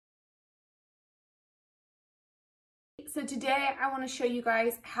So today I want to show you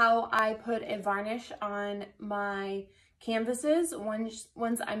guys how I put a varnish on my canvases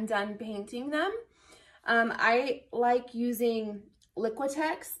once I'm done painting them. I like using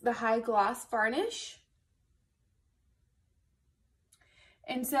Liquitex, the high gloss varnish.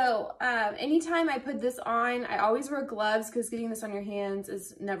 And so anytime I put this on, I always wear gloves because getting this on your hands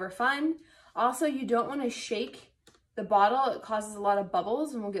is never fun. Also, you don't want to shake the bottle. It causes a lot of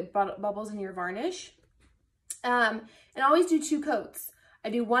bubbles and we'll get bubbles in your varnish. And I always do 2 coats.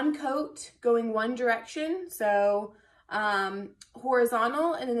 I do 1 coat going one direction, so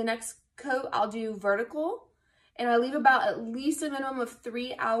horizontal, and then the next coat I'll do vertical. And I leave about at least a minimum of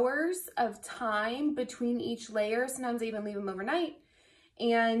 3 hours of time between each layer. Sometimes I even leave them overnight.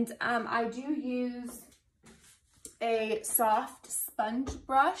 And I do use a soft sponge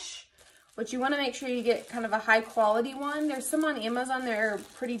brush, which you want to make sure you get kind of a high quality one. There's some on Amazon that are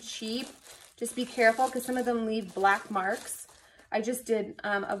pretty cheap. Just be careful because some of them leave black marks. I just did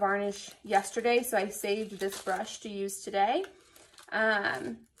a varnish yesterday, so I saved this brush to use today.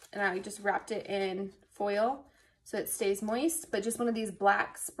 And I just wrapped it in foil so it stays moist, but just one of these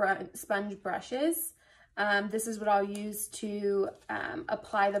black sponge brushes. This is what I'll use to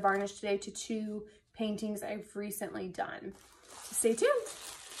apply the varnish today to 2 paintings I've recently done. So stay tuned.